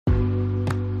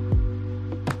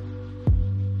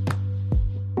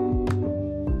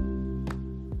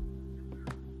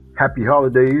Happy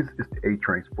holidays. It's the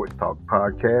A-Train Sports Talk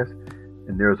Podcast,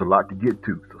 and there's a lot to get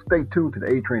to. So stay tuned to the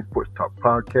A-Train Sports Talk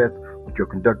Podcast with your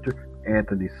conductor,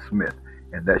 Anthony Smith,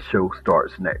 and that show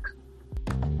starts next.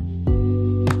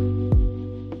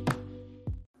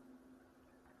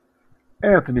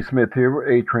 Anthony Smith here with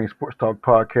A-Train Sports Talk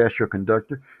Podcast, your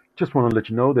conductor. Just want to let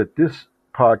you know that this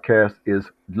podcast is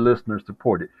listener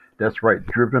supported. That's right,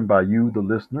 driven by you, the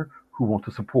listener, who want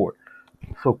to support.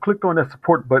 So click on that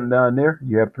support button down there.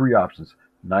 You have three options: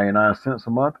 99 cents a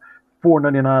month,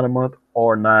 $4.99 a month,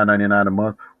 or $9.99 a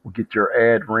month will get your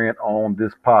ad rent on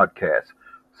this podcast.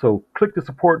 So click the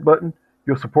support button.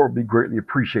 Your support will be greatly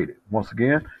appreciated. Once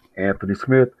again, Anthony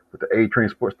Smith with the A-Train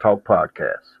Sports Talk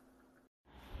Podcast.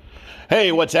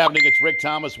 Hey, what's happening? It's Rick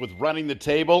Thomas with Running the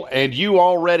Table, and you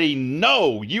already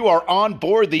know you are on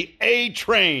board the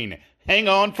A-Train. Hang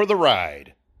on for the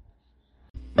ride.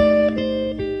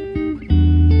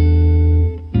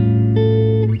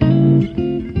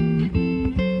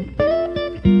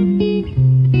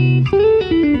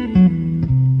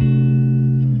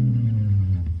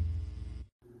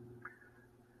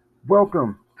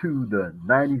 Welcome to the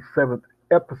 97th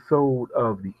episode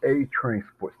of the A-Train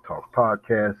Sports Talk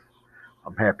Podcast.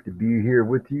 I'm happy to be here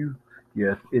with you.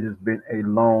 Yes, it has been a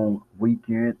long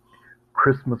weekend,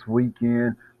 Christmas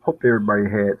weekend. Hope everybody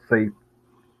had safe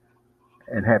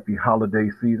and happy holiday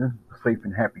season, safe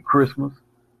and happy Christmas.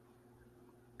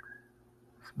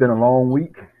 It's been a long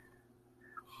week.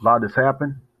 A lot has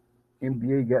happened.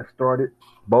 NBA got started,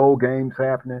 bowl games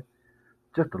happening,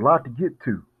 just a lot to get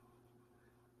to.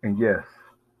 And yes,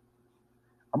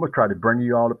 I'm going to try to bring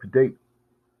you all up to date.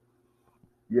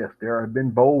 Yes, there have been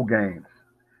bowl games.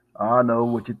 I know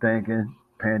what you're thinking,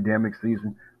 pandemic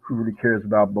season, who really cares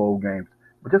about bowl games?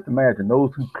 But just imagine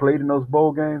those who played in those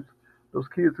bowl games, those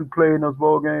kids who played in those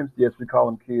bowl games, yes, we call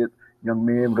them kids, young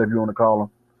men, whatever you want to call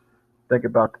them. Think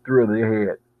about the thrill they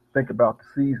had. Think about the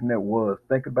season that was.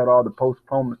 Think about all the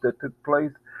postponements that took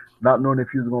place, not knowing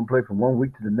if you was going to play from 1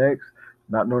 week to the next,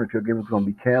 not knowing if your game was going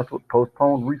to be canceled,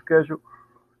 postponed, rescheduled.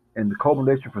 And the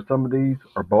culmination for some of these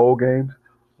are bowl games.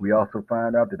 We also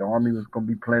find out that the Army was going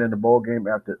to be playing in the bowl game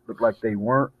after it looked like they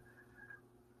weren't.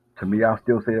 To me, I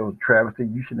still say it was a travesty.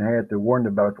 You shouldn't have had to worry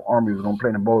about if the Army was going to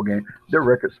play in the bowl game. Their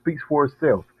record speaks for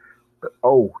itself. But,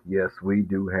 oh, yes, we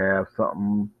do have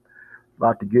something, a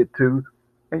lot to get to.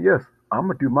 And, yes, I'm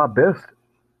going to do my best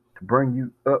to bring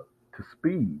you up to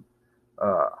speed.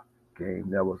 Game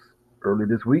that was early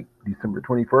this week, December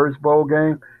 21st bowl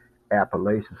game,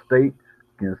 Appalachian State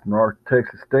against North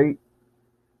Texas State.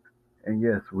 And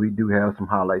yes, we do have some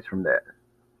highlights from that.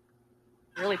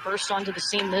 Really burst onto the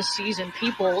scene this season.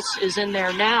 Peoples is in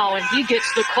there now, and he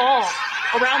gets the call.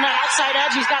 Around that outside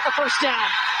edge, he's got the first down.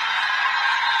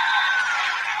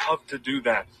 Love to do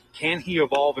that. Can he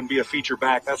evolve and be a feature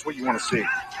back? That's what you want to see.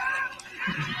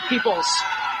 Peoples.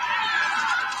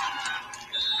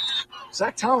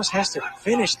 Zach Thomas has to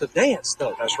finish the dance,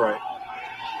 though. That's right.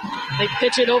 They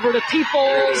pitch it over to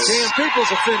Peoples. Cam Peoples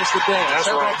will finish the dance. That's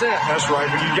How right. about that? That's right.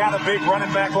 When you got a big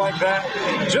running back like that,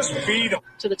 just feed him.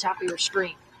 To the top of your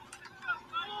screen.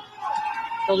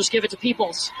 They'll just give it to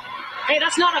Peoples. Hey,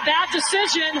 that's not a bad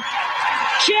decision.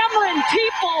 Cameron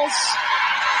Peoples.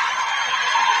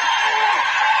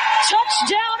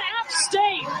 Touchdown, App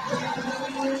State.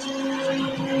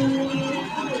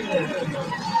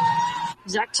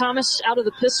 Zach Thomas out of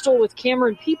the pistol with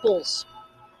Cameron Peoples.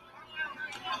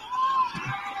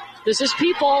 This is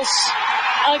Peoples.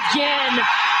 Again going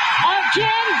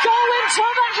to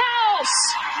the house.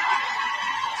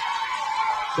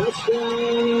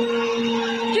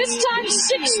 This time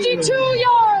 62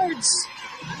 yards.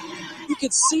 You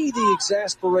could see the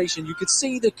exasperation. You could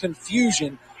see the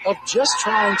confusion of just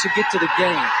trying to get to the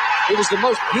game. It was the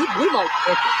most people. We like,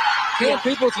 okay, Cam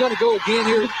Peoples going to go again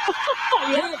here.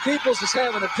 Cam Peoples is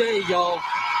having a day, y'all.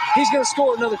 He's going to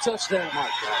score another touchdown. My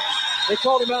gosh. They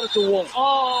called him out at the 1.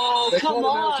 Oh, come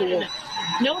on.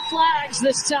 No flags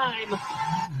this time.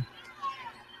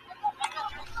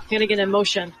 Hannigan in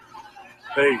motion.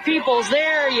 Hey. Peoples,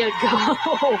 there you go.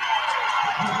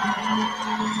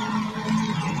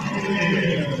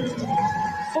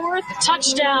 Fourth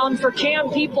touchdown for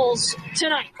Cam Peoples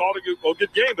tonight. Called a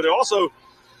good game, but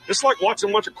it's like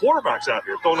watching a bunch of quarterbacks out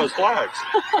here throwing those flags.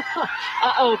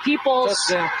 Uh-oh, Peoples.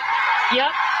 Touchdown.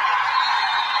 Yep.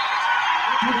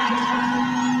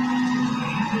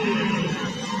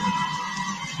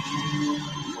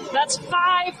 That's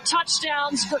 5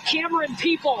 touchdowns for Cameron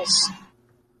Peoples.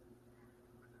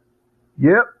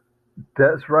 Yep,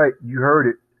 that's right. You heard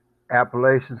it.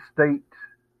 Appalachian State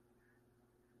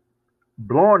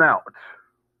blown out.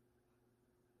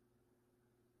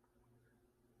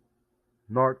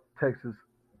 North Texas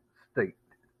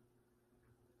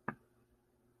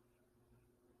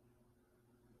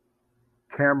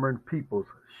Cameron Peoples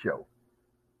Show.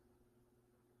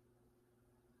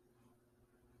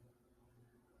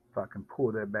 If I can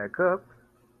pull that back up.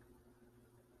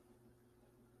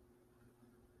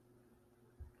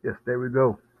 Yes, there we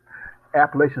go.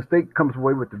 Appalachian State comes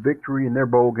away with the victory in their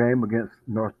bowl game against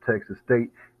North Texas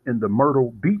State in the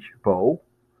Myrtle Beach Bowl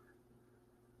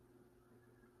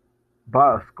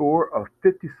by a score of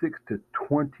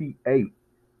 56-28.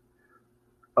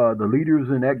 The leaders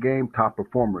in that game, top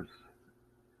performers.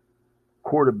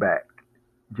 Quarterback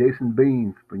Jason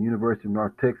Beans for University of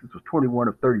North Texas was 21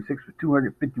 of 36 for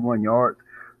 251 yards,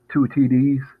 2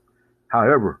 TDs.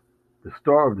 However, the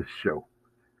star of the show,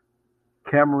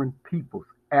 Cameron Peoples,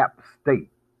 App State,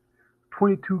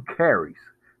 22 carries,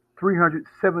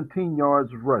 317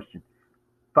 yards rushing,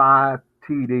 5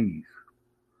 TDs.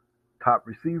 Top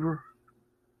receiver,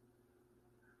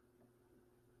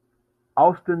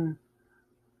 Austin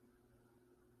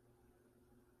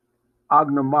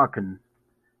Ognamakan,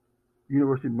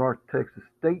 University of North Texas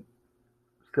State,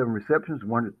 7 receptions,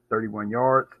 131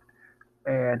 yards,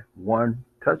 and 1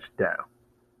 touchdown.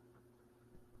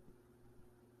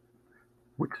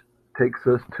 Which takes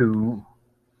us to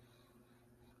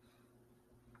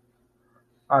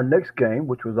our next game,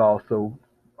 which was also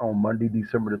on Monday,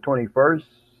 December the 21st.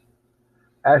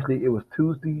 Actually, it was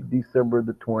Tuesday, December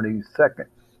the 22nd.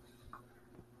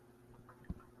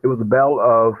 It was a battle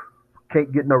of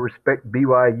Can't Get No Respect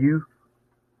BYU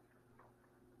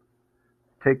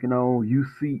taking on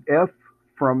UCF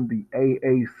from the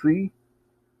AAC.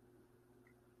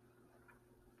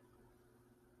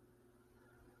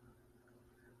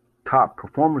 Top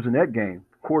performers in that game,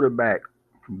 quarterback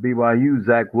from BYU,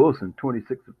 Zach Wilson,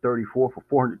 26 of 34 for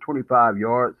 425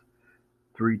 yards,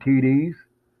 3 TDs.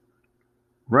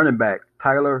 Running back,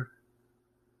 Tyler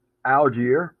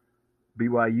Algier,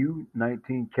 BYU,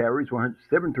 19 carries,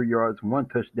 173 yards, 1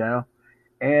 touchdown.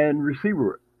 And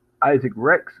receiver, Isaac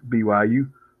Rex,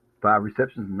 BYU, 5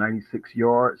 receptions, 96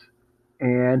 yards,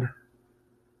 and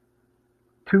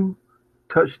 2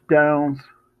 touchdowns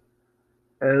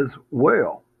as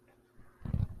well.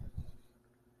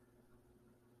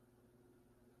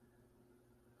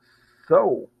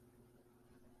 So,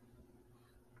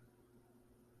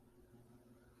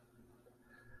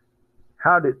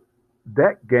 how did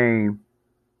that game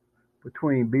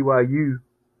between BYU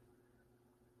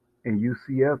and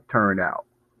UCF turn out?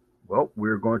 Well,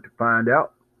 we're going to find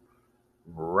out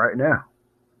right now.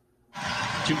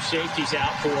 2 safeties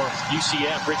out for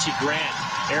UCF, Richie Grant,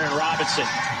 Aaron Robinson,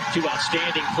 2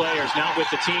 outstanding players not with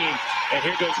the team. And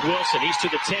here goes Wilson. He's to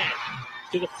the 10,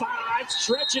 to the 5,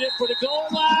 stretching it for the goal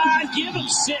line. Give him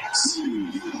 6.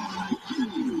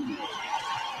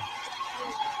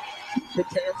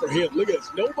 Prepare for him. Look at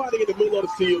this. Nobody in the middle of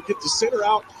the field. Get the center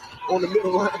out on the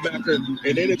middle linebacker,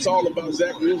 and then it's all about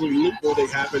Zach Wilson and Luke when they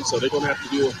happen. So they're going to have to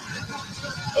do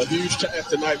a huge task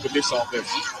tonight with this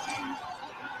offense.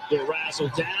 The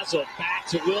razzle-dazzle back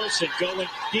to Wilson, going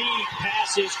deep,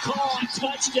 passes caught,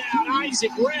 touchdown,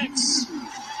 Isaac Rex.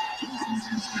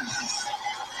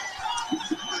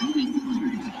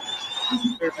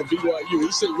 For BYU,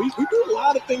 he said we do a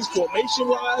lot of things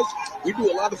formation-wise. We do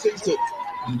a lot of things to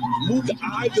move the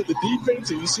eyes of the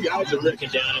defense, and you see Isaac Rex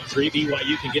Down in 3.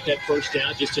 BYU can get that first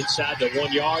down just inside the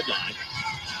 1-yard line.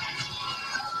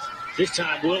 This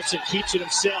time Wilson keeps it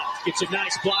himself. Gets a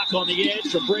nice block on the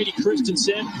edge from Brady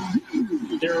Christensen.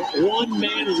 Their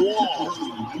one-man wall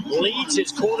leads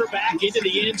his quarterback into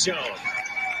the end zone.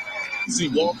 See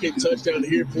walk-in touchdown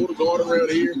here, pull the guard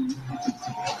around here.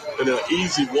 And an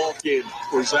easy walk-in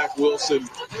for Zach Wilson.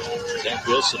 Zach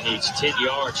Wilson needs 10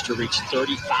 yards to reach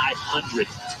 3,500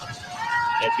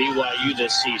 at BYU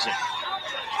this season.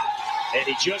 And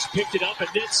he just picked it up and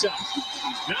did so.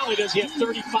 Not only does he have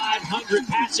 3,500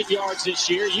 passing yards this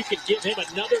year, you can give him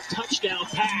another touchdown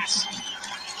pass.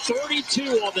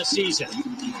 32 on the season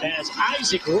as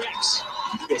Isaac Rex.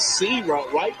 A seam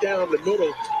route right down the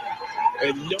middle,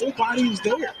 and nobody's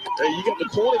there. And you got the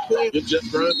corner play. Give Jeff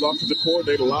Grimes, offensive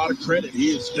coordinator, a lot of credit.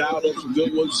 He has dialed up some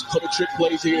good ones, a couple trick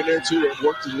plays here and there, too. It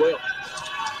worked as well.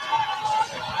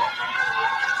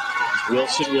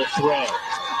 Wilson will throw.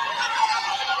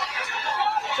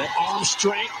 That arm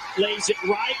strength lays it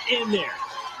right in there.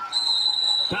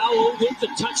 Powell with the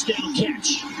touchdown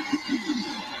catch.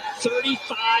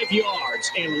 35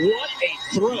 yards, and what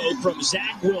a throw from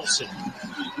Zach Wilson.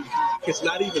 It's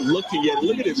not even looking yet.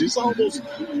 Look at this. It's almost,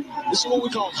 this is what we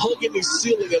call hugging the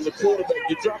ceiling as a quarterback.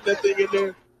 You drop that thing in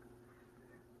there.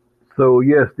 So,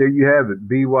 yes, there you have it.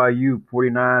 BYU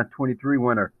 49-23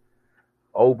 winner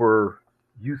over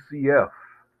UCF.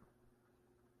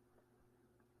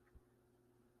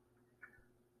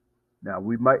 Now,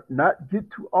 we might not get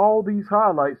to all these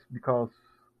highlights because,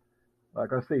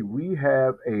 like I say, we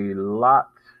have a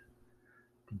lot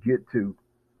to get to.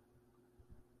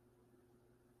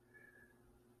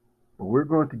 But we're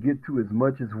going to get to as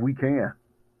much as we can.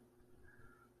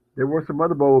 There were some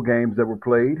other bowl games that were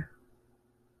played,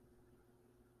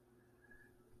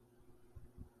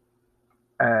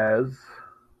 as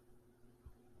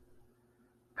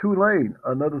Tulane,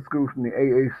 another school from the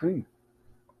AAC,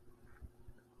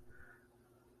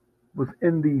 was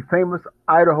in the famous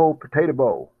Idaho Potato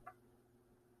Bowl.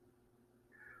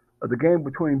 The game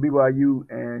between BYU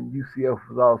and UCF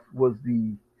was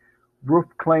the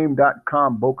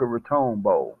roofclaim.com Boca Raton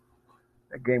Bowl.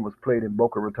 That game was played in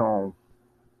Boca Raton,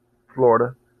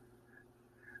 Florida.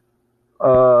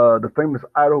 The famous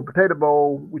Idaho Potato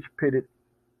Bowl, which pitted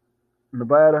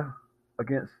Nevada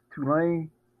against Tulane.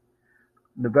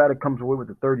 Nevada comes away with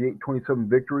a 38-27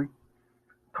 victory.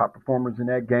 Top performers in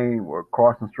that game were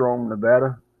Carson Strong,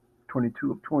 Nevada,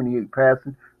 22 of 28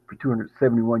 passing for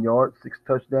 271 yards, 6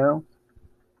 touchdowns.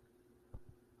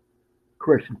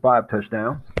 Correction, 5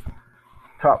 touchdowns.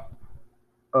 Top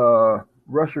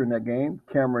rusher in that game,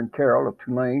 Cameron Carroll of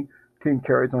Tulane, 10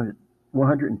 carries on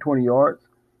 120 yards,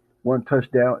 1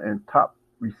 touchdown, and top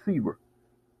receiver,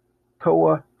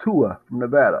 Toa Tua from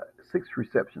Nevada, 6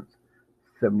 receptions,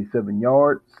 77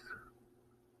 yards,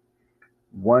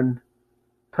 1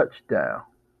 touchdown.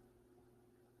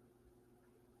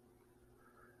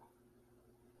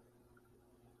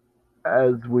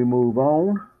 As we move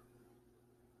on,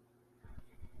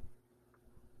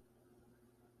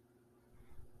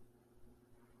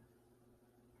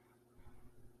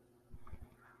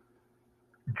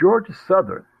 Georgia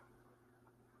Southern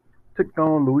took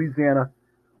on Louisiana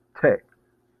Tech.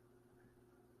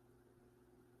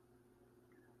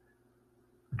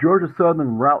 Georgia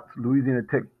Southern routs Louisiana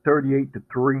Tech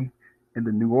 38-3 in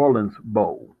the New Orleans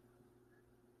Bowl.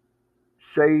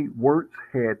 Shea Werts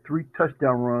had 3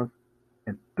 touchdown runs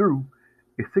and threw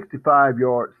a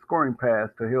 65-yard scoring pass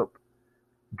to help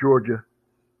Georgia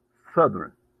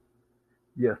Southern.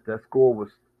 Yes, that score was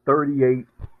 38-3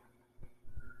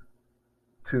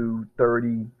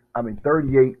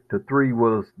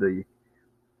 was the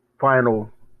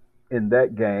final in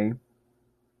that game.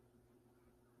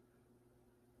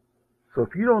 So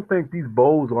if you don't think these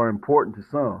bowls are important to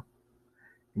some,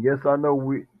 yes, I know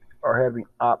we are having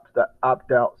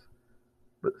opt-outs,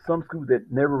 but some schools that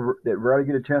rarely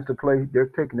get a chance to play, they're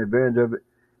taking advantage of it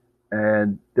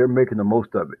and they're making the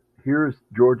most of it. Here's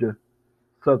Georgia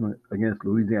Southern against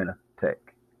Louisiana Tech.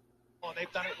 Well,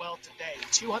 they've done it well today.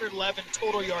 211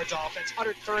 total yards offense,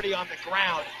 130 on the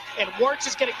ground. And Werts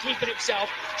is going to keep it himself.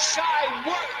 Shai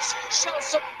Werts shows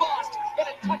some bust and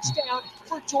a touchdown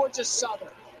for Georgia Southern.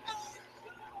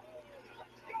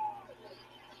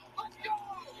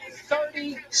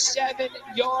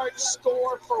 37-yard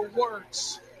score for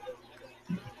Werts.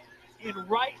 And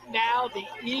right now, the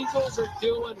Eagles are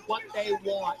doing what they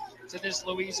want to this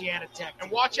Louisiana Tech.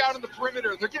 And watch out in the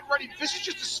perimeter. They're getting ready. This is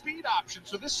just a speed option.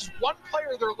 So this is one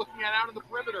player they're looking at out in the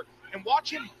perimeter. And watch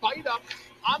him bite up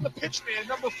on the pitch man.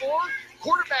 Number 4,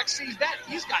 quarterback sees that.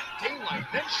 He's got daylight.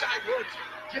 Then Shai Werts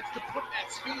gets to put that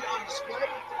speed on display.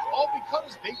 All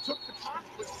because they took the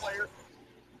conflict player.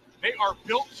 They are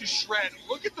built to shred.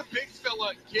 Look at the big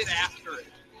fella get after it.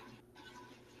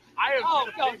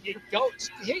 You don't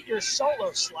hit your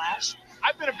solo slash.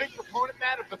 I've been a big proponent,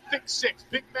 Matt, of the thick 6.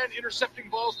 Big men intercepting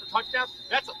balls for touchdowns.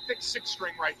 That's a thick 6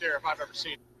 string right there if I've ever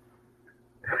seen it.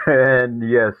 And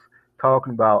yes,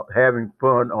 talking about having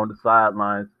fun on the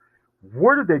sidelines,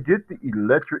 where did they get the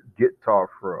electric guitar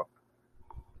from?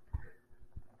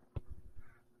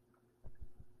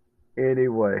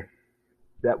 Anyway,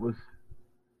 that was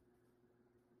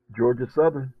Georgia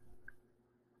Southern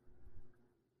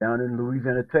down in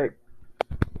Louisiana Tech,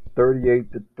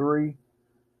 38-3.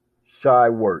 Shai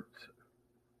Werts.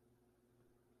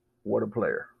 What a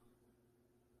player.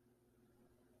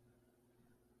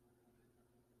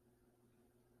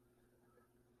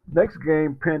 Next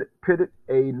game pitted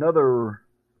another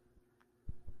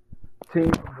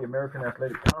team from the American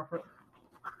Athletic Conference,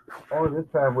 only this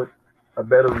time with a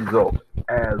better result,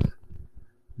 as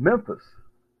Memphis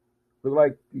looked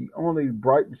like the only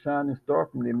bright and shining star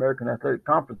from the American Athletic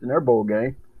Conference in their bowl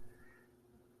game,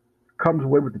 comes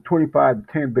away with a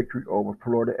 25-10 victory over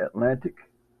Florida Atlantic.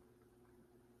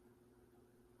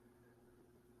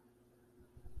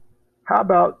 How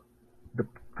about the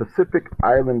Pacific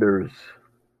Islanders?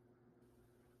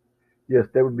 Yes,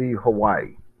 that would be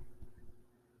Hawaii.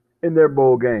 In their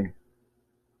bowl game,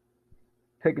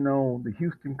 taking on the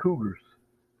Houston Cougars.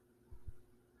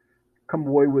 Come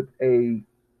away with a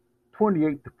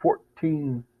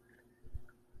 28-14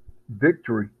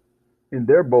 victory in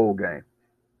their bowl game.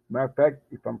 Matter of fact,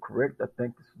 if I'm correct, I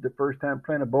think this is the first time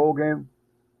playing a bowl game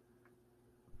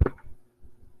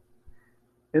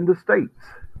in the States.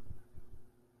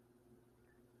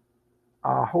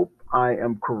 I hope I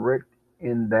am correct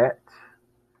in that.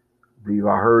 I believe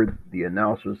I heard the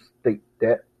announcers state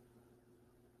that.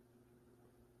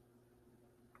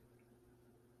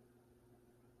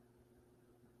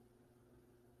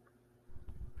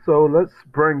 So let's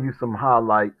bring you some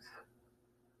highlights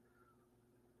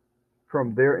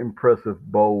from their impressive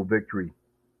bowl victory.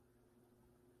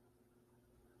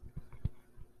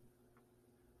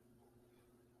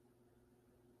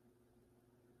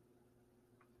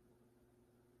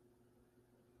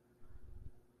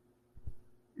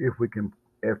 If we can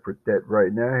effort that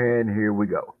right now, and here we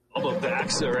go. The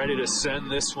backs are ready to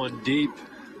send this one deep.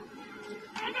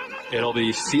 It'll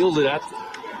be fielded at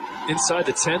inside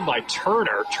the 10 by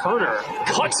Turner. Turner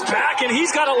cuts back, and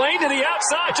he's got a lane to the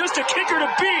outside. Just a kicker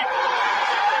to beat.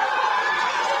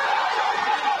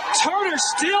 Turner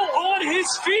still on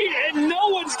his feet, and no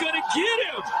one's going to get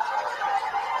him.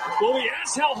 Well, we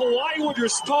asked how Hawaii would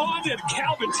respond, and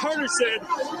Calvin Turner said,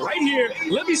 right here,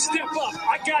 let me step up.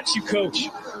 I got you, coach.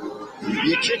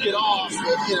 You kick it off,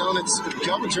 and it's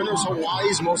Calvin Turner's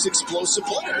Hawaii's most explosive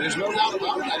player. There's no doubt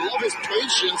about it. I love his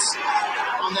patience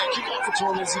on that kickoff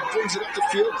return as he brings it up the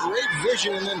field. Great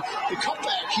vision, and then the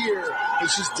cutback here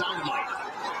is just dynamite.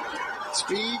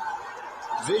 Speed,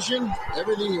 vision,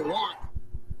 everything you want.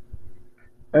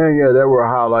 And yeah, there were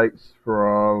highlights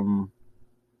from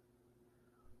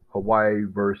Hawaii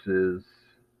versus,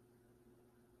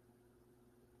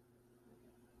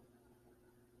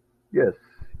 yes,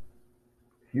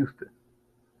 Houston.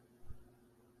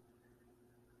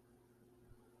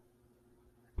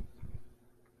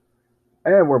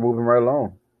 And we're moving right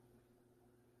along.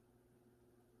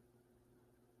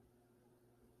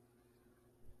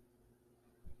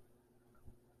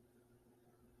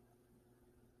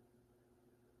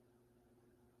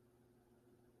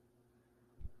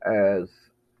 As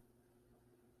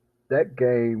that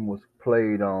game was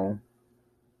played on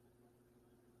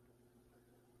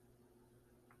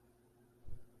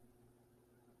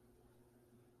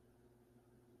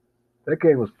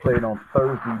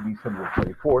Thursday, December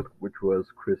 24th, which was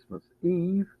Christmas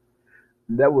Eve.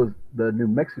 That was the New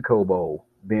Mexico Bowl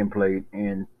being played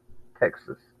in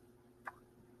Texas,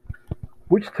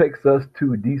 which takes us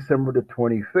to December the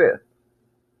 25th.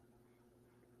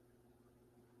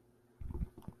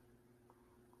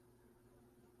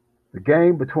 The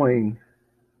game between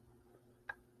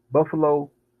Buffalo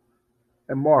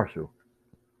and Marshall,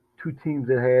 two teams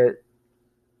that had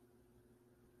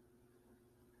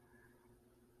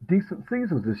decent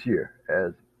seasons this year,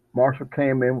 as Marshall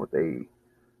came in with a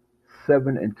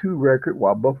 7-2 record,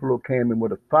 while Buffalo came in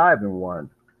with a 5-1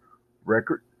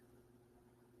 record.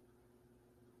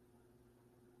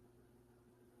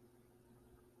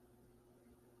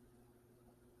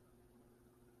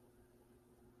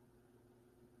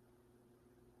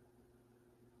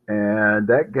 And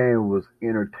that game was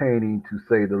entertaining, to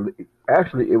say the least.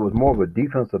 Actually, it was more of a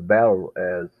defensive battle,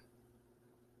 as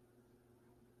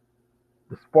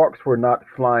the sparks were not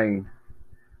flying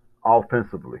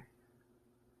offensively.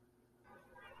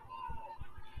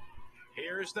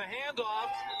 Here's the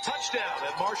handoff. Touchdown,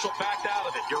 and Marshall backed out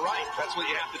of it. You're right. That's what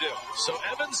you have to do. So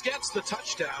Evans gets the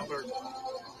touchdown, or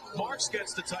Marks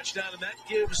gets the touchdown, and that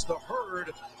gives the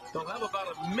Herd, they'll have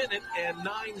about 1 minute and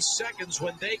 9 seconds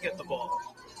when they get the ball.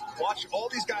 Watch all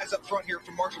these guys up front here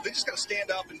from Marshall. They just got to stand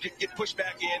up and get pushed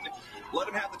back in, let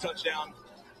them have the touchdown.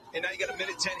 And now you got 1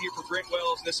 minute 10 here for Brent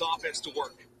Wells and this offense to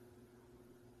work.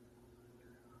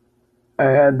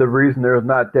 And the reason there's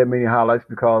not that many highlights,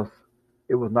 because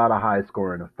it was not a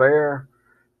high-scoring affair,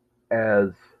 as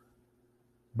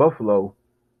Buffalo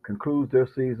concludes their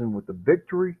season with a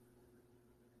victory,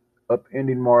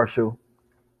 upending Marshall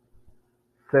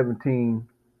 17-10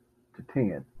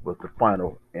 was the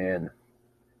final in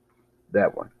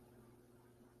that one.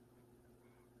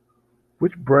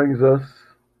 Which brings us,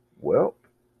 well,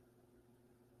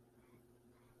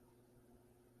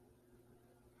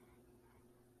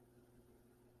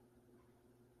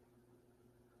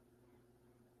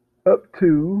 up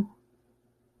to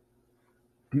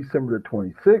December the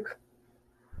 26th,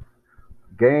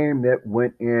 game that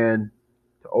went in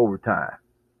to overtime.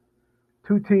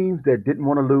 Two teams that didn't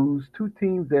want to lose, two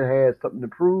teams that had something to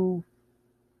prove.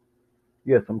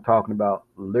 Yes, I'm talking about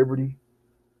Liberty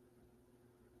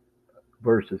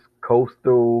versus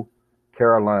Coastal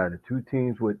Carolina. Two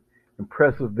teams with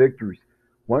impressive victories.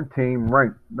 One team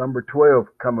ranked number 12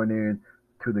 coming in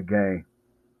to the game.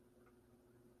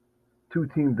 Two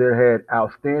teams that had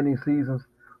outstanding seasons.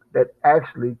 that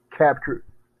actually captured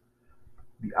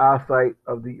the eyesight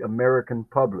of the American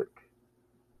public.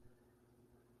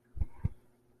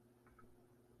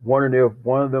 Wondering if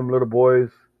one of them little boys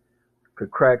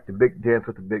could crack the big dance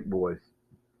with the big boys.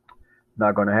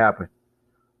 Not going to happen.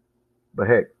 But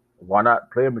heck, why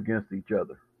not play them against each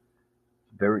other?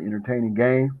 Very entertaining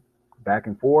game, back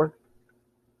and forth.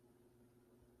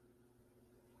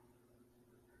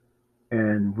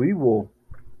 And we will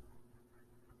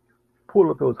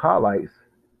pull up those highlights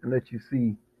and let you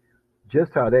see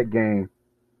just how that game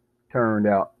turned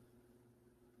out.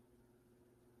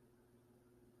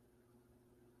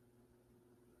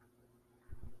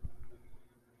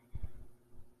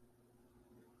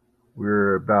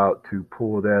 We're about to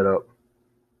pull that up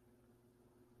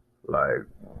like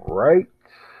right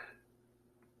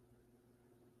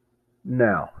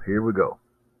now. Here we go.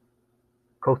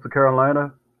 Coastal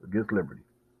Carolina against Liberty.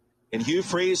 And Hugh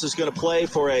Freeze is going to play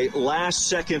for a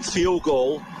last-second field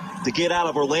goal to get out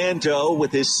of Orlando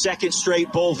with his second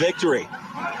straight bowl victory.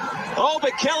 Oh,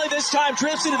 but Kelly this time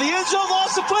drifts into the end zone,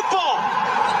 lost the football.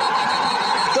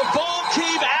 The ball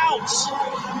came out.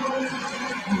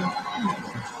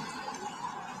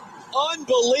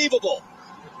 Unbelievable.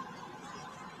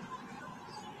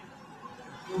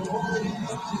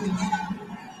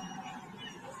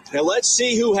 Now let's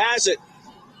see who has it.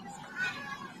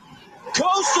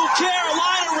 Coastal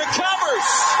Carolina recovers.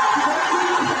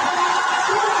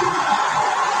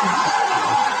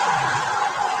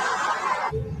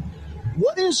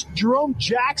 What is Jerome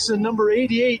Jackson, number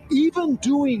 88, even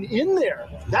doing in there?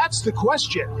 That's the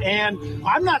question. And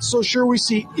I'm not so sure we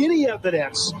see any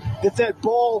evidence that that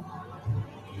ball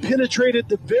penetrated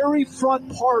the very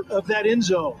front part of that end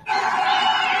zone.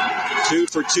 2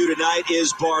 for 2 tonight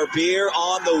is Barbier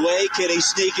on the way. Can he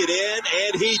sneak it in?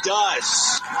 And he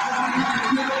does.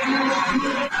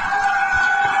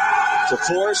 To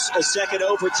force a second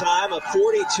overtime, a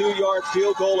 42-yard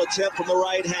field goal attempt from the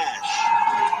right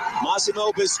hash.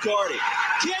 Massimo Biscardi.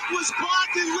 Kick was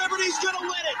blocked and Liberty's going to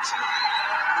win it.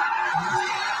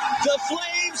 The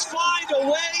Flames find a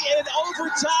way in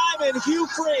overtime and Hugh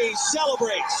Freeze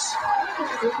celebrates.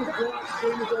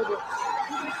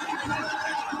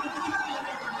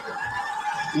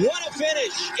 What a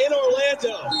finish in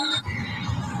Orlando.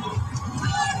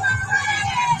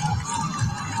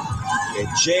 And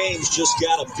James just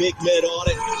got a big mid on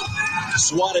it.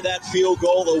 Swatted that field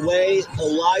goal away.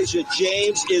 Elijah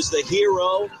James is the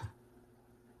hero.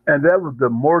 And that was the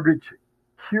Mortgage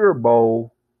Cure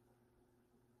Bowl,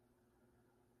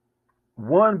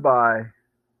 won by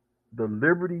the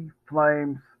Liberty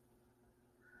Flames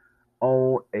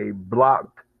on a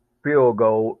blocked field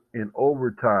goal in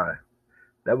overtime.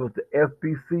 That was the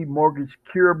FBC Mortgage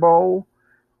Cure Bowl,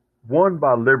 won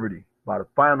by Liberty by the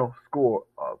final score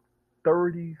of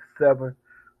 37-34.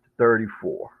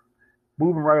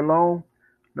 Moving right along,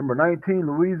 number 19,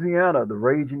 Louisiana, the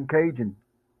Raging Cajun,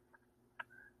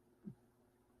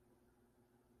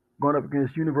 going up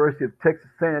against University of Texas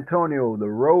San Antonio, the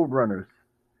Roadrunners.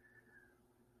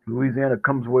 Louisiana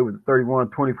comes away with a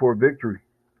 31-24 victory.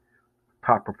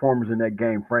 Top performers in that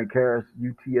game, Frank Harris,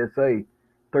 UTSA,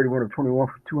 31 of 21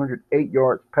 for 208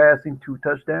 yards passing, 2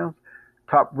 touchdowns.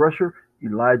 Top rusher,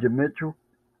 Elijah Mitchell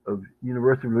of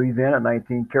University of Louisiana,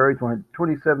 19 carries,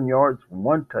 127 yards,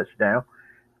 1 touchdown.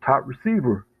 Top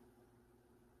receiver,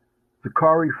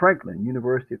 Zachary Franklin,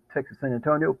 University of Texas San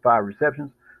Antonio, 5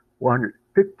 receptions,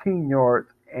 115 yards,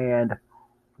 and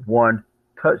 1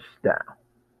 touchdown.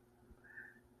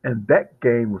 And that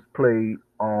game was played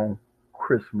on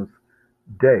Christmas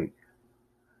Day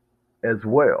as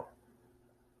well.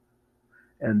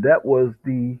 And that was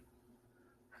the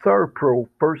Servpro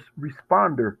First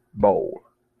Responder Bowl.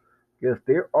 Yes,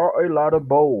 there are a lot of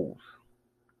bowls.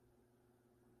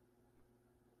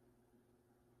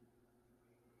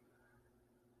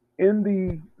 In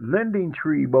the Lending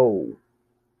Tree Bowl,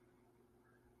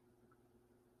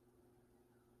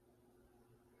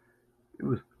 it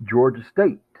was Georgia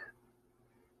State.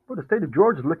 Well, the state of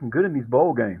Georgia is looking good in these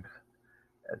bowl games,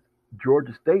 as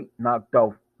Georgia State knocked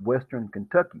off Western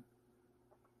Kentucky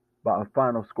by a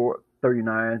final score of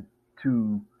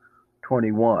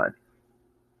 39-21.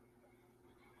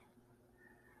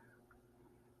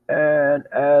 And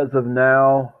as of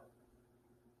now,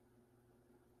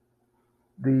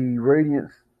 the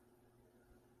Radiance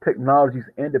Technologies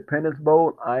Independence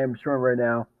Bowl, I am showing right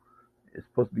now, is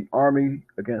supposed to be Army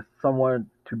against someone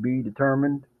to be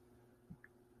determined,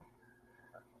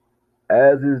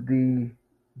 as is the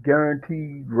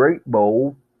Guaranteed Rate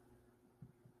Bowl.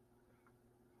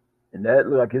 And that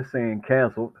looks like it's saying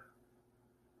canceled.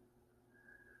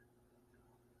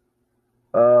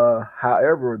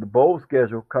 However, the bowl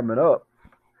schedule coming up,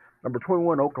 number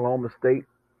 21, Oklahoma State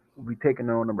will be taking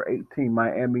on number 18,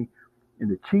 Miami, in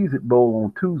the Cheez-It Bowl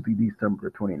on Tuesday, December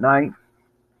 29th.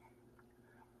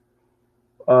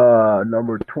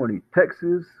 Number 20,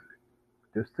 Texas,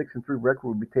 their 6-3 record,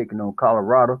 will be taking on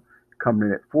Colorado, coming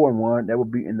in at 4-1. That will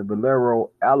be in the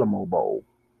Valero Alamo Bowl.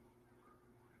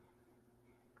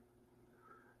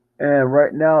 And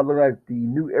right now, it looks like the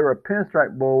New Era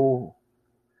Pinstripe Bowl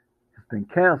has been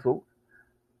canceled.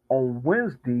 On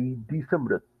Wednesday,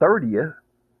 December the 30th,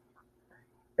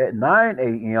 at 9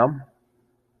 a.m.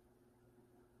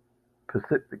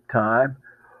 Pacific time,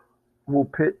 we'll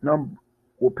pit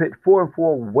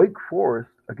 4-4 Wake Forest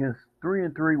against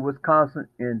 3-3 Wisconsin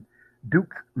in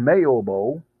Duke's Mayo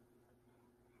Bowl.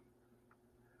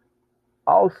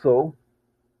 Also,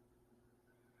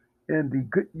 in the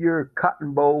Goodyear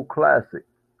Cotton Bowl Classic,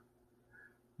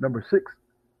 number 6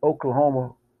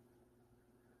 Oklahoma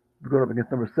going up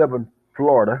against number 7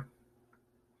 Florida.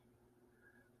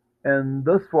 And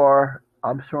thus far,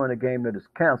 I'm showing a game that is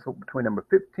canceled between number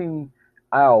 15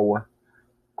 Iowa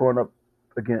going up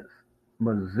against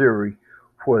Missouri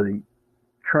for the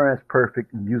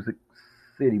Trans-Perfect Music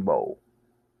City Bowl.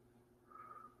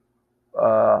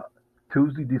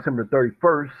 Tuesday, December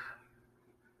 31st,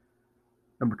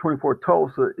 number 24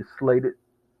 Tulsa is slated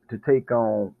to take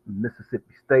on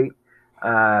Mississippi State.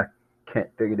 I can't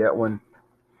figure that one.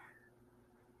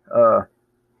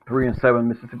 3-7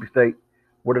 Mississippi State.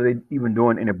 What are they even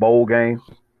doing in a bowl game?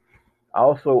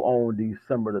 Also on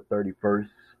December the 31st,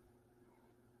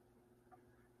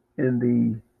 in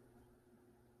the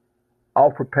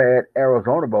Offer Pad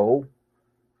Arizona Bowl,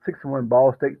 6-1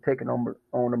 Ball State taking on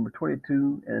number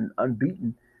 22 and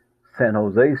unbeaten San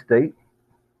Jose State.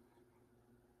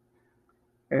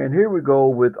 And here we go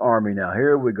with Army now.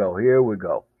 Here we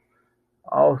go.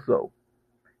 Also,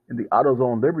 in the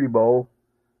AutoZone Liberty Bowl,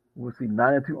 we'll see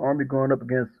 9-2 Army going up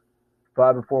against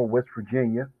 5-4 West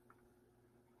Virginia.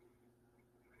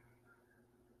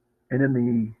 And in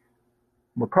the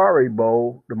Macari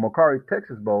Bowl, the Macari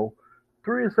Texas Bowl,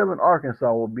 3-7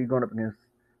 Arkansas will be going up against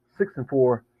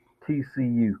 6-4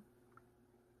 TCU.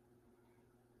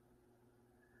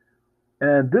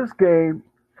 And this game,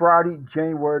 Friday,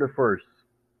 January the 1st,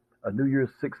 a New Year's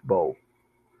Six Bowl.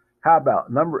 How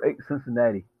about number 8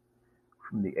 Cincinnati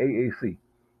from the AAC,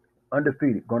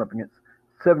 undefeated, going up against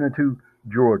 7-2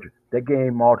 Georgia. That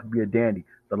game ought to be a dandy.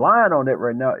 The line on that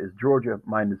right now is Georgia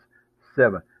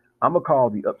 -7. I'm going to call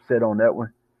the upset on that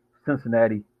one,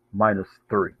 Cincinnati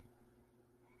 -3.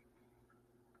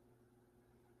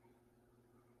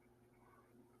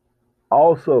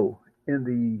 Also, in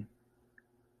the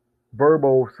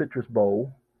Verbo Citrus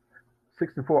Bowl,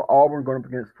 6-4 Auburn going up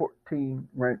against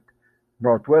 14th-ranked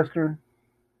Northwestern.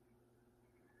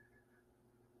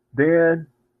 Then,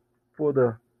 for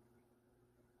the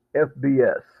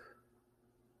FBS,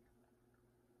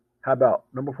 how about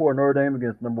number 4 Notre Dame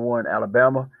against number 1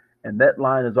 Alabama? And that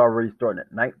line is already starting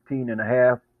at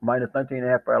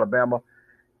 -19.5 for Alabama.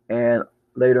 And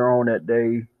later on that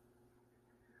day,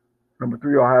 number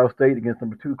 3 Ohio State against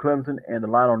number 2 Clemson. And the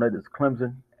line on that is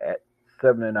Clemson at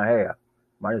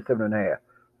 -7.5.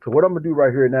 So what I'm going to do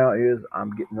right here now is I'm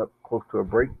getting up close to a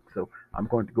break. So I'm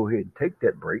going to go ahead and take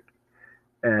that break.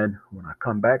 And when I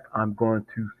come back, I'm going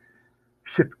to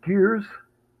shift gears.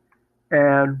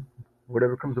 And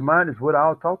whatever comes to mind is what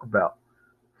I'll talk about.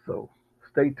 So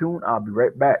stay tuned. I'll be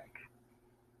right back.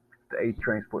 The A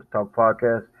Train Sports Talk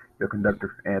Podcast, your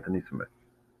conductor, Anthony Smith.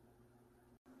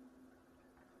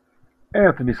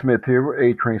 Anthony Smith here with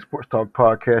A Train Sports Talk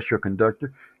Podcast, your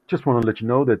conductor. Just want to let you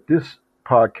know that this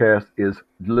podcast is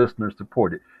listener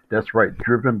supported. That's right,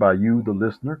 driven by you, the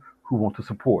listener, who want to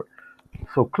support.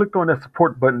 So click on that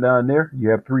support button down there. You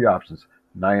have 3 options: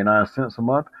 99 cents a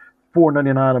month,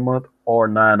 $4.99 a month, or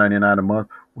 $9.99 a month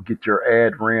will get your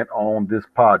ad rent on this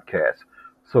podcast.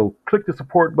 So click the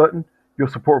support button. Your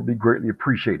support will be greatly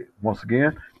appreciated. Once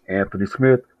again, Anthony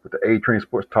Smith with the A Train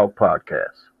Sports Talk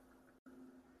Podcast.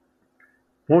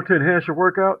 Want to enhance your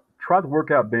workout? Try the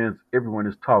workout bands everyone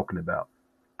is talking about.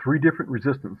 3 different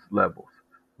resistance levels: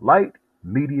 light,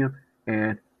 medium,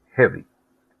 and heavy.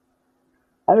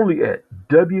 Only at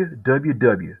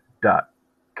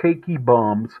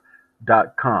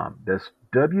www.cakeybums.com. That's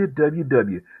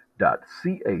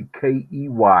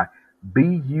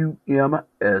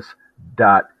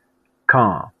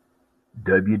www.cakeybums.com.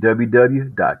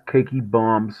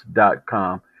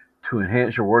 www.cakeybums.com to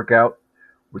enhance your workout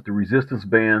with the resistance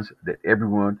bands that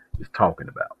everyone is talking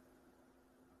about.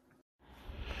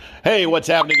 Hey, what's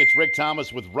happening? It's Rick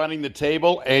Thomas with Running the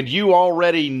Table, and you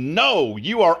already know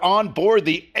you are on board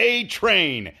the A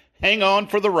Train. Hang on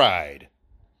for the ride.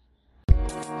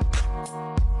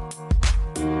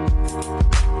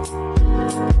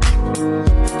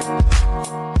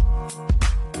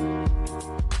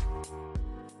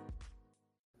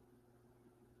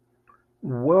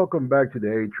 Welcome back to the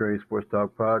A-Train Sports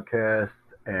Talk podcast,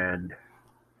 and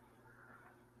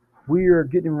we are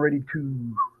getting ready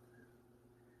to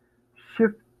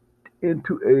shift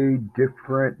into a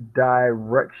different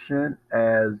direction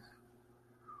as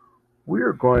we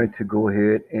are going to go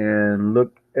ahead and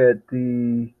look at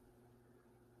the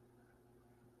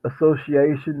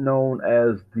association known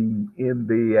as the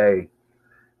NBA.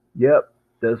 Yep,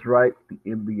 that's right, the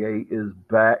NBA is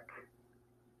back.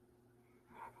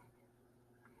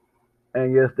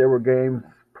 And yes, there were games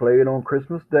played on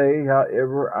Christmas Day.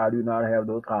 However, I do not have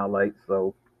those highlights,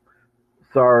 so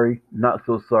sorry, not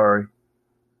so sorry.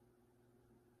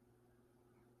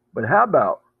 But how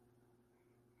about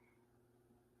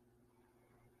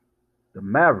the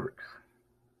Mavericks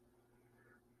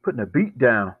putting a beat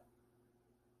down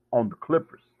on the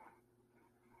Clippers?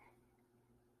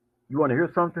 You want to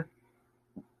hear something?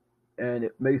 And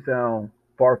it may sound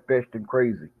far-fetched and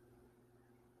crazy.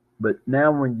 But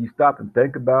now when you stop and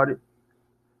think about it,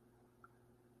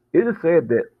 it is said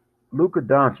that Luka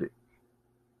Doncic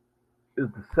is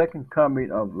the second coming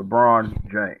of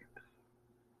LeBron James.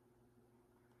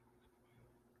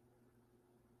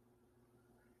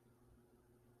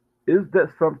 Is that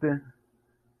something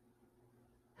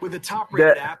with the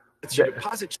top-rated app that you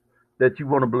deposit that you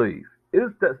want to believe? Is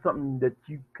that something that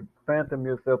you could fathom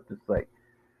yourself to say?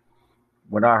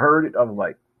 When I heard it, I was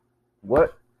like,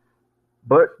 what?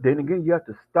 But then again, you have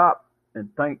to stop and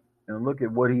think and look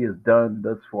at what he has done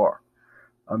thus far.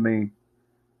 I mean,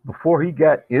 before he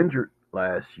got injured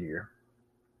last year,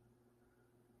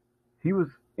 he was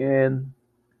in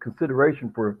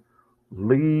consideration for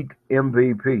league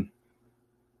MVP.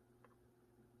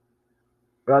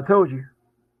 But I told you,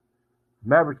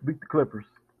 Mavericks beat the Clippers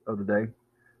of the day,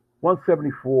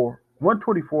 124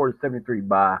 to 73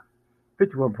 by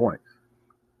 51 points.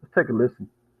 Let's take a listen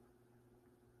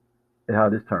at how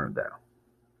this turned out.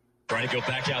 Trying to go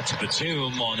back out to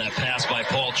Batum on that pass by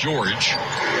Paul George.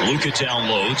 Luka down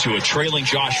low to a trailing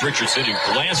Josh Richardson who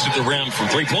glanced at the rim from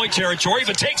three-point territory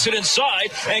but takes it inside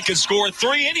and can score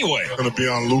three anyway. Going to be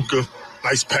on Luka.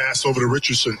 Nice pass over to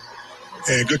Richardson.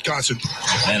 And good concentration.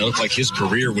 And it looked like his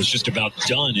career was just about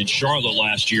done in Charlotte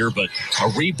last year, but a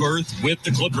rebirth with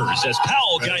the Clippers as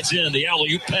Powell guides in the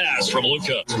alley-oop pass from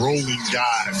Luka. Rolling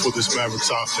guy for this Mavericks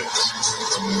offense.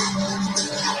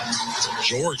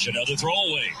 George, another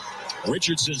throwaway.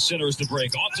 Richardson centers the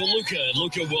break off to Luka, and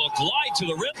Luka will glide to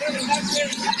the rim.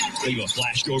 Leva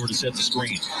flashed over to set the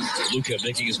screen. Luka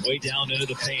making his way down into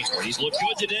the paint where he's looked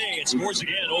good today and scores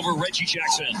again over Reggie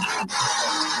Jackson.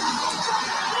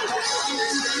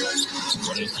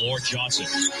 Running the floor, Johnson.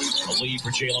 A lead for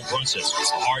Jalen Brunson.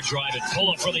 Hard drive and pull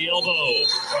up from the elbow.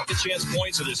 The chance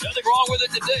points, so there's nothing wrong with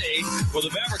it today. For the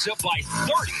Mavericks up by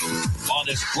 30 on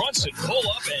this Brunson pull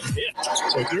up and hit.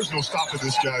 So there's no stopping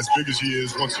this guy as big as he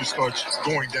is once he starts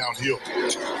going downhill.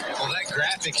 Well, that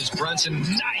graphic is Brunson.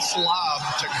 Nice lob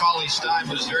to Cauley Stein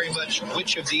was very much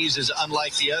which of these is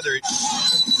unlike the other.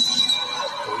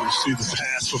 We see the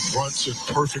pass from Brunson.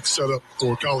 Perfect setup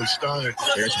for Cauley Stein.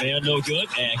 There's man no good,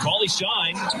 and Cauley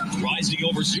Stein rising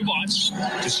over Zubac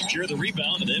to secure the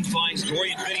rebound, and then finds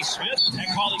Dorian Finney-Smith. And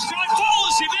Cauley Stein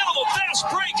follows him in on a fast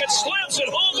break and slams it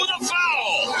home with a foul.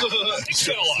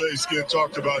 Skin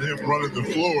talked about him running the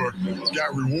floor.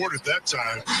 Got rewarded that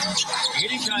time.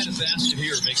 Any kind of basket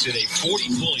here makes it a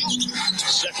 40-point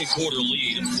second quarter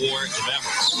lead for the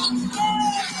Mavericks.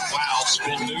 Wow,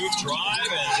 spin move,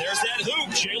 drive, and there's that hoop.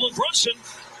 Jalen Brunson.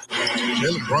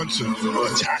 Jalen Brunson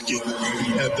attacking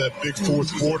at that big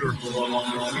fourth quarter.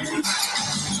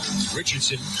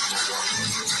 Richardson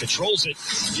controls it.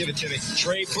 Give it to me.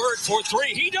 Trey Burke for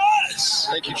three. He does.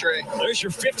 Thank you, Trey. There's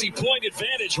your 50-point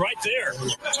advantage right there.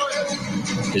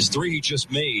 His three he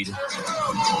just made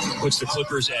puts the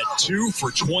Clippers at 2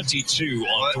 for 22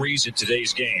 on threes in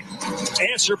today's game.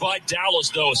 Answer by Dallas,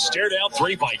 though. A stare-down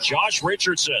three by Josh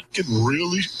Richardson. Can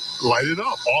really light it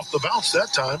up off the bounce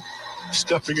that time.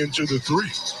 Stepping into the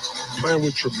three. Playing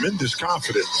with tremendous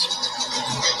confidence.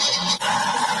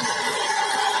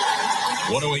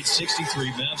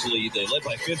 108-63 Mavs lead. They led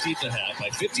by 50 at the half, by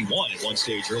 51 at one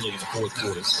stage early in the fourth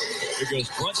quarter. Here goes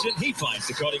Brunson. He finds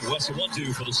the cutting West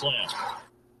 1-2 for the slam.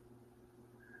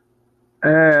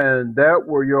 And that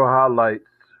were your highlights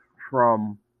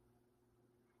from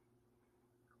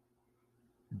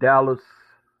Dallas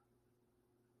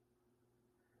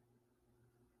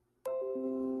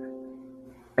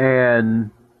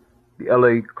and the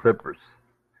LA Clippers.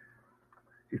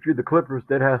 If you're the Clippers,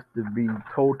 that has to be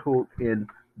total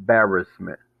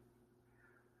embarrassment.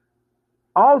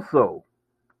 Also,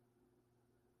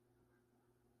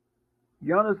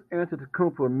 Giannis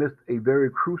Antetokounmpo missed a very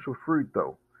crucial free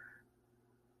throw.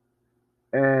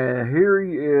 And here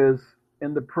he is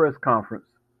in the press conference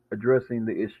addressing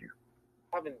the issue.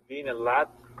 I haven't been a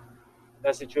lot in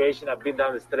that situation. I've been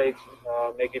down the stretch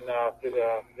making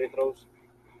free throws.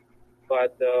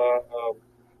 But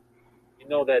you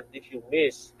know that if you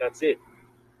miss, that's it.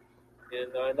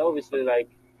 And obviously,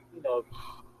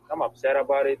 I'm upset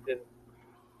about it,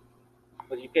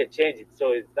 but you can't change it,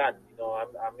 so it's done. I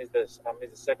missed the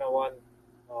second one.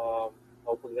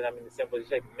 Hopefully, when I'm in the same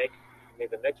position, I can make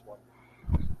the next one.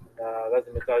 That's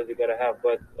the mentality you gotta have.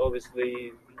 But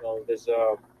obviously, there's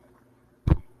a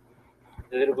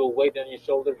little bit of weight on your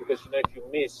shoulder because if you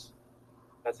miss,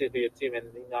 that's it for your team.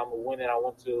 And I'm a winner. I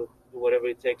want to do whatever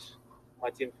it takes my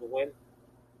team to win.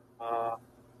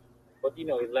 But you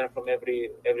learn from every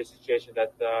situation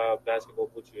that basketball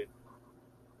puts you in.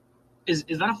 Is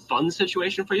that a fun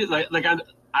situation for you?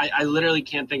 I literally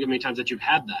can't think of many times that you've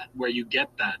had that where you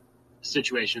get that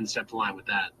situation step to line with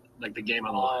that, like the game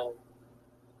on the line.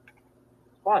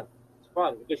 It's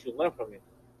fun because you learn from it.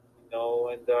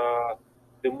 And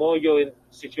the more you're in a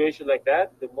situation like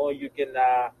that, the more you can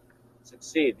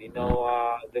succeed.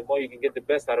 The more you can get the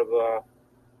best out of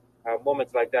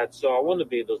moments like that. So I want to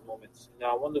be in those moments.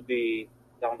 I want to be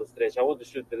down the stretch. I want to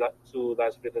shoot the two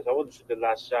last free throws. I want to shoot the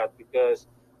last shot because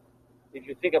if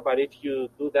you think about it, if you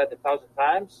do that 1,000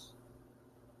 times,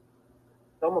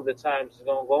 some of the times it's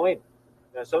going to go in.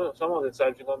 Some of the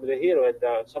times you're going to be the hero, and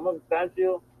some of the times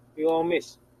you're going to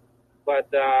miss. But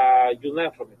you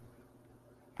learn from it.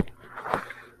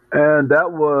 And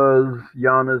that was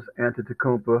Giannis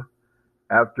Antetokounmpo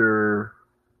after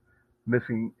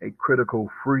missing a critical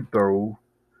free throw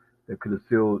that could have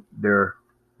sealed their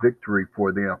victory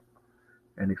for them,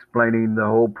 and explaining the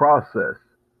whole process.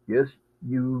 Yes,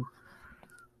 you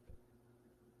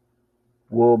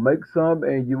will make some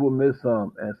and you will miss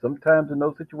some. And sometimes in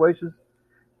those situations,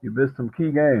 you miss some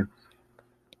key games,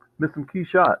 miss some key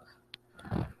shots.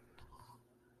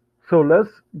 So let's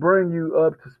bring you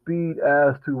up to speed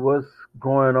as to what's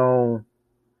going on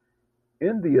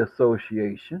in the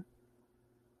association.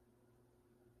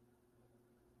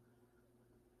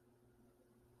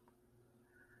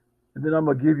 And then I'm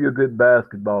going to give you a good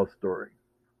basketball story.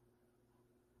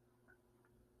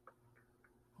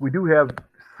 We do have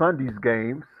Sunday's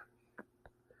games,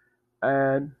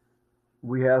 and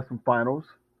we have some finals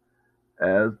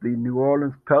as the New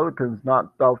Orleans Pelicans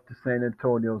knocked off the San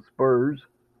Antonio Spurs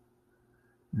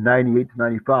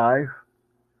 98-95.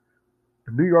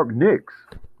 The New York Knicks,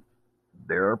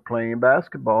 they're playing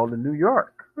basketball in New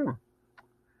York.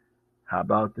 How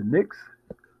about the Knicks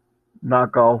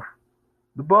knock off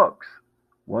the Bucks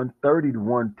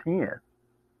 130-110?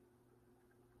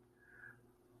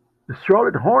 The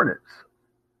Charlotte Hornets,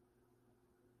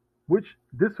 which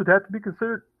this would have to be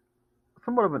considered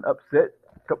somewhat of an upset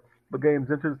a couple of games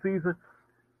into the season,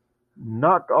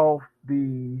 knock off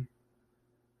the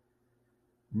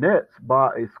Nets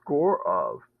by a score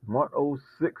of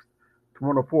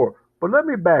 106-104. But let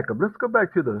me back up. Let's go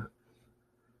back to the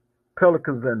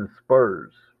Pelicans and the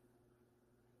Spurs.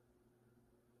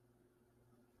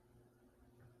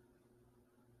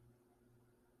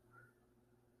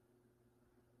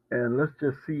 And let's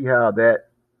just see how that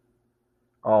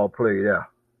all played out.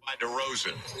 By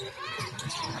DeRozan.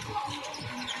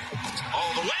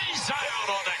 All the way, Zion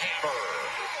on the hammer.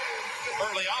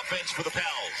 Early offense for the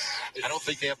Pels. I don't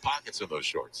think they have pockets in those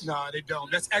shorts. No, they don't.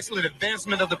 That's excellent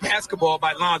advancement of the basketball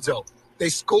by Lonzo. They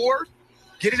scored.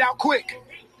 Get it out quick.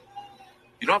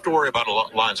 You don't have to worry about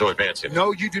Lonzo advancing.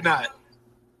 No, you do not.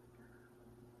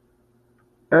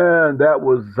 And that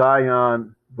was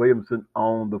Zion Williamson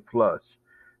on the flush.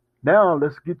 Now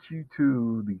let's get you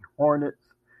to the Hornets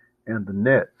and the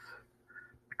Nets,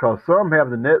 because some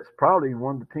have the Nets probably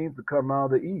one of the teams to come out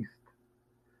of the East.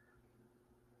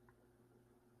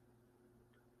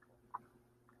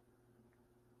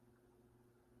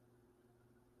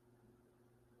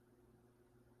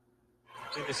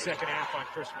 In the second half on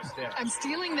Christmas Day. I'm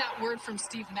stealing that word from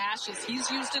Steve Nash as he's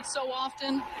used it so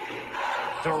often.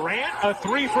 Durant, a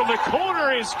three from the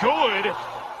corner is good.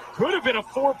 Could have been a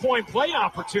 4-point play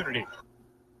opportunity.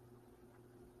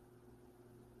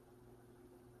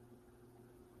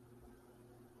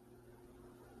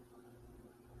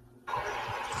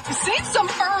 Seen some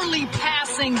early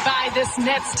passing by this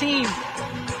Nets team.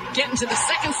 Getting to the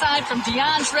second side from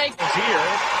DeAndre.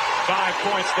 Here, 5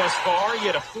 points thus far. He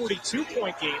had a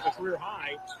 42-point game, a career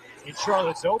high in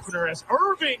Charlotte's opener as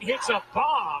Irving hits a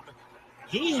bomb.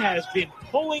 He has been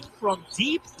pulling from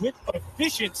deep with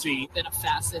efficiency. Been a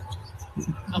facet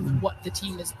of what the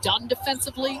team has done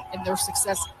defensively, and their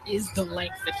success is the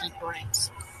length that he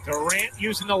brings. Durant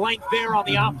using the length there on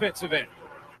the offensive end.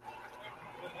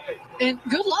 And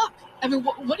good luck. I mean,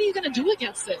 what are you going to do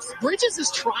against this? Bridges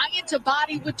is trying to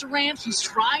body with Durant. He's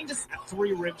trying to.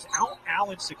 Three rims out.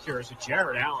 Allen secures it.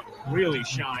 Jared Allen really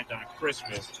shined on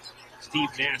Christmas. Steve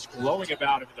Nash glowing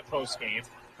about him in the postgame.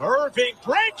 Irving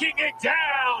breaking it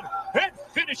down and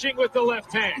finishing with the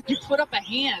left hand. You put up a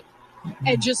hand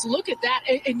and just look at that.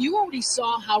 And you already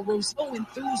saw how Roseau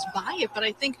enthused by it. But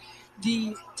I think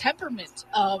the temperament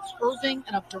of Irving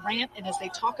and of Durant, and as they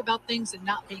talk about things and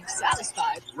not being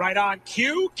satisfied. Right on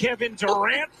cue, Kevin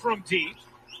Durant from deep.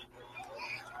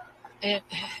 And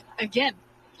again,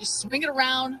 just swing it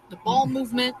around, the ball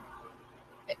movement.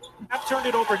 I've turned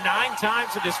it over 9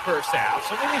 times in this first half.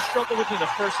 So maybe struggle with it in the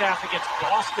first half against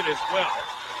Boston as well.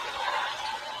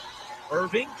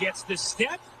 Irving gets the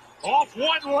step off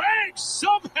one leg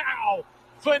somehow.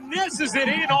 Finesses it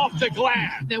in off the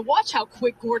glass. Now watch how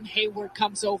quick Gordon Hayward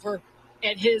comes over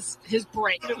at his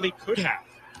break. Definitely could have.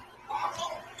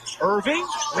 Irving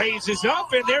raises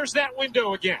up, and there's that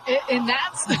window again. And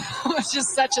that's was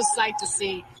just such a sight to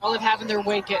see. All of having their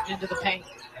way getting into the paint.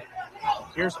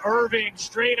 Here's Irving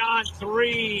straight on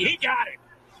 3. He got it.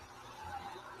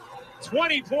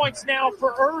 20 points now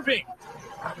for Irving.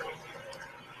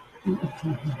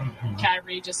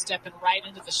 Kyrie just stepping right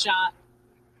into the shot.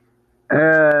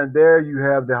 And there you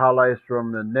have the highlights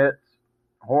from the Nets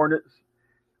Hornets,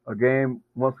 a game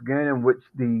once again in which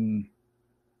the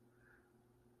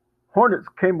Hornets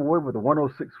came away with a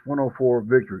 106-104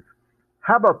 victory.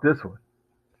 How about this one?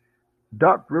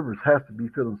 Doc Rivers has to be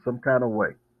feeling some kind of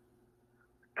way.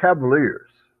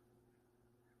 Cavaliers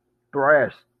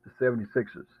thrashed the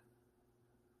 76ers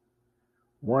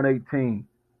 118-94.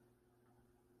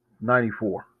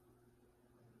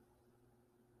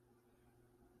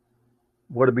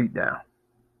 What a beatdown.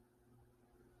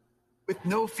 With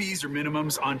no fees or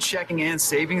minimums on checking and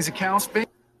savings accounts.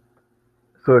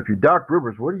 So if you're Doc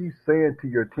Rivers, what are you saying to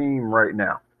your team right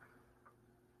now?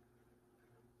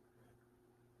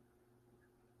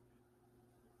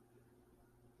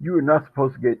 You are not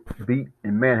supposed to get beat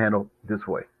and manhandled this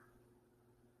way.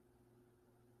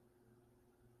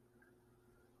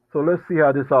 So let's see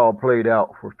how this all played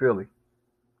out for Philly.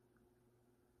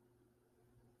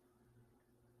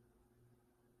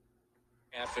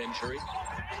 Calf injury.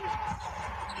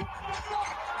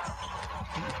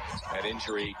 That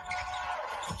injury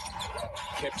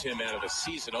kept him out of the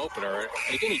season opener.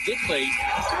 And again, he did play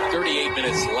 38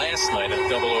 minutes last night in a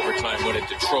double overtime win in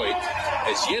Detroit.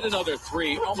 As yet another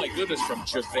 3. Oh my goodness, from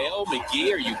JaVale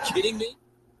McGee. Are you kidding me?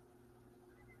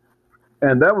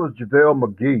 And that was JaVale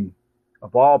McGee,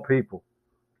 of all people,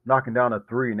 knocking down a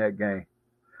 3 in that game.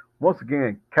 Once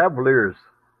again, Cavaliers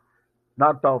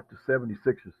knocked off the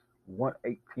 76ers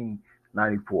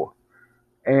 118-94.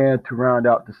 And to round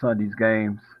out the Sunday's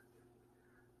games,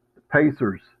 the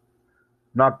Pacers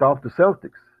knocked off the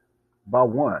Celtics by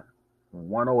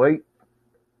 108-107.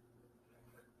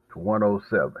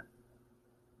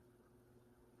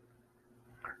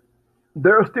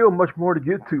 There's still much more to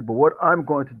get to, but what I'm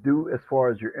going to do as far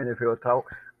as your NFL talk,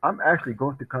 I'm actually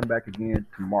going to come back again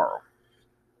tomorrow.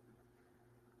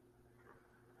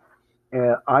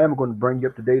 And I am going to bring you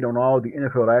up to date on all the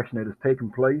NFL action that has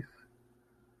taken place.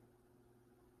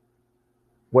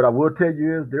 What I will tell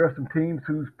you is there are some teams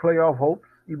whose playoff hopes,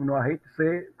 even though I hate to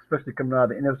say it, especially coming out of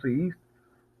the NFC East,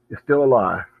 is still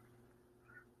alive.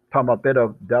 Talking about that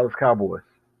of Dallas Cowboys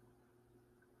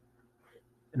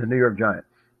and the New York Giants.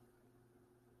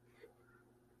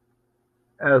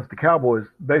 As the Cowboys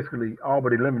basically all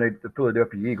but eliminated the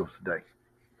Philadelphia Eagles today.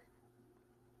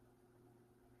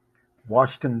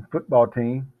 Washington football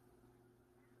team,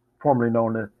 formerly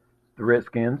known as the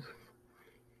Redskins,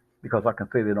 because I can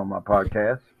say that on my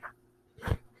podcast,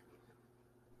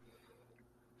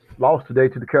 lost today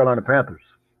to the Carolina Panthers.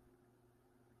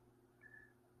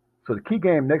 So the key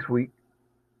game next week,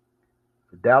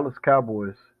 the Dallas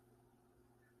Cowboys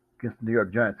against the New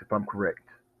York Giants, if I'm correct.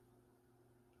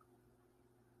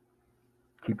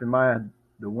 Keep in mind,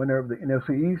 the winner of the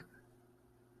NFC East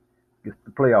gets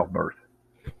the playoff berth.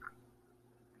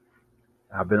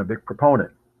 I've been a big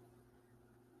proponent.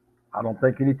 I don't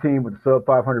think any team with a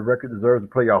sub-500 record deserves a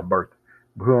playoff berth.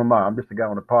 But who am I? I'm just a guy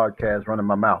on a podcast running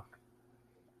my mouth.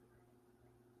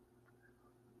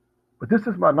 But this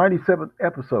is my 97th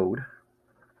episode.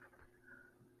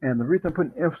 And the reason I'm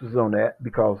putting emphasis on that,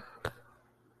 because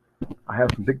I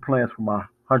have some big plans for my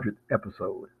 100th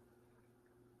episode.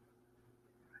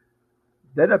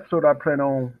 That episode, I plan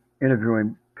on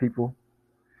interviewing people.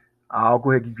 I'll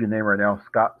go ahead and give you a name right now.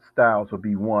 Scott Styles will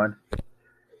be one.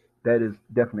 That is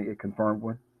definitely a confirmed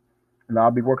one. And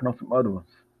I'll be working on some other ones.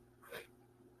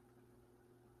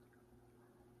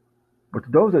 But to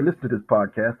those that listen to this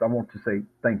podcast, I want to say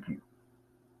thank you.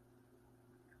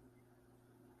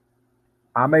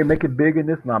 I may make it big in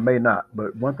this and I may not,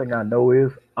 but one thing I know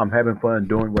is I'm having fun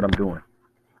doing what I'm doing.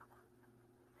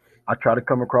 I try to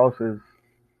come across as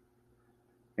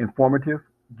informative,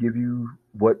 give you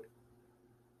what's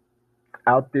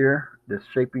out there that's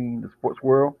shaping the sports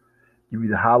world, give you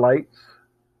the highlights.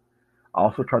 I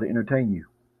also try to entertain you.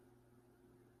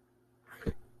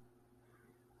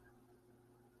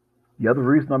 The other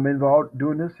reason I'm involved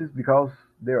doing this is because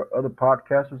there are other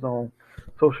podcasters on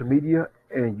social media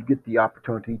and you get the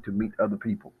opportunity to meet other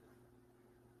people.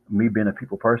 Me being a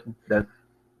people person, that's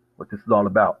what this is all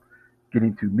about.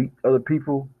 Getting to meet other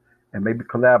people and maybe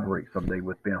collaborate someday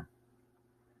with them.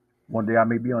 One day I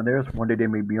may be on theirs, one day they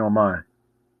may be on mine.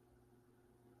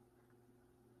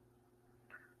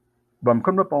 But I'm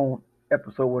coming up on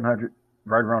episode 100,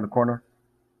 right around the corner.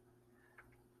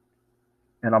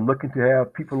 And I'm looking to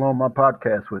have people on my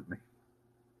podcast with me.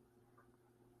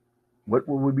 What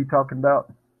will we be talking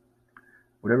about?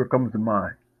 Whatever comes to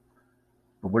mind.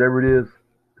 But whatever it is,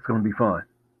 it's going to be fun.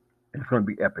 And it's going to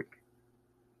be epic.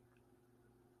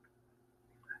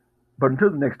 But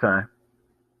until the next time,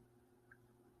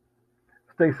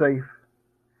 stay safe.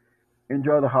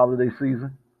 Enjoy the holiday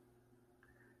season.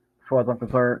 As far as I'm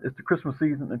concerned, it's the Christmas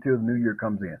season until the New Year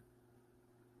comes in.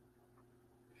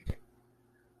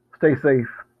 Stay safe.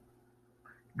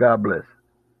 God bless.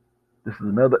 This is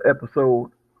another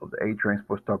episode of the A-Train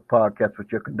Sports Talk Podcast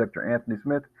with your conductor, Anthony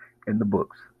Smith, in the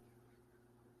books.